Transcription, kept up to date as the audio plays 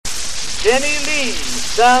Jennie Lee,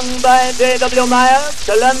 sung by J.W.Myers,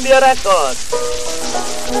 Columbia Records.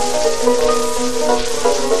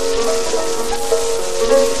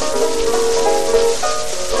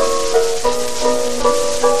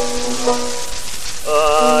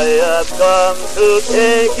 I have come to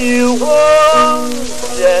take you home,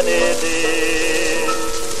 Jennie Lee,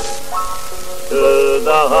 to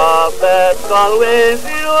the heart that's always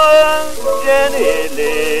yours, Jennie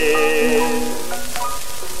Lee.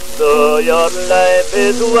 Though your life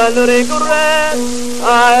is one regret,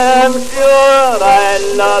 I am sure I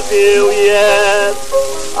love you yet.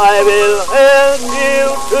 I will help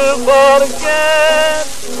you to forget,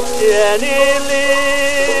 Jennie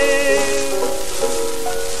Lee.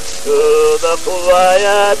 To the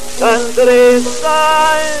quiet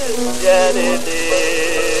countryside, Jennie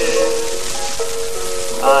Lee,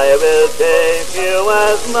 I will take you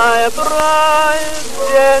as my bride,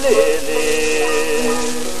 Jennie Lee.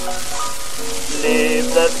 Leave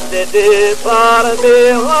the city far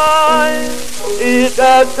behind, eat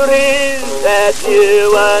the trees that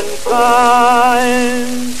you unkind,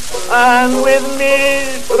 and with me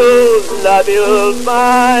through love you'll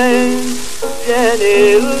find,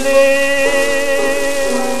 Jennie Lee,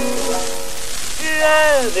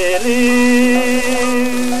 Jennie Lee,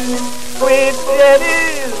 sweet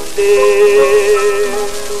Jennie Lee.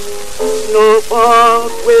 No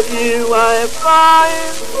fault with you I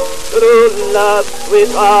find, through love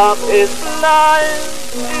sweetheart is blind,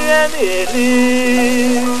 Jennie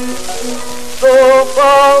Lee. So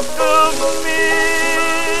false to me,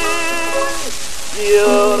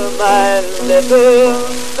 you're my little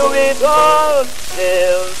sweetheart,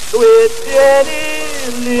 still sweet Jennie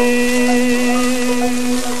Lee.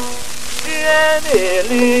 Jennie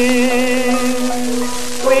Lee,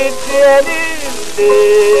 sweet Jennie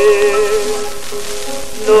Lee.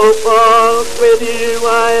 No fault with you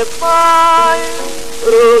I find,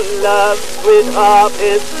 through love sweetheart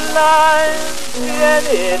is blind,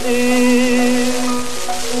 Jennie Lee.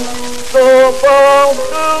 So false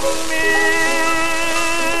to me,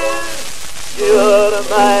 you're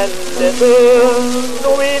my little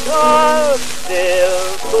sweetheart, still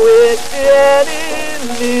sweet Jennie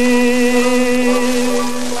Lee.